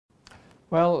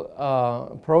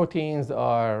Well, proteins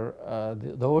are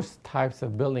those types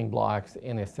of building blocks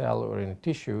in a cell or in a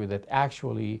tissue that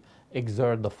actually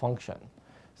exert the function.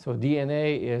 So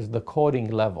DNA is the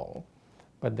coding level,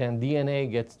 but then DNA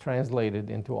gets translated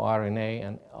into RNA,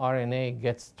 and RNA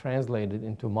gets translated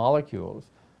into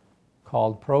molecules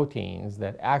called proteins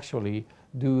that actually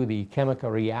do the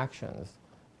chemical reactions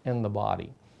in the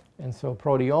body. And so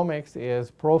proteomics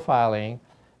is profiling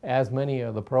as many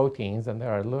of the proteins, and there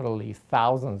are literally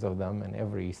thousands of them in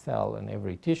every cell and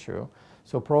every tissue.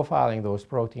 So profiling those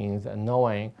proteins and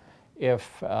knowing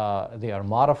if they are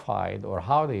modified or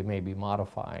how they may be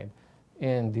modified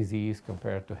in disease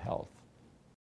compared to health.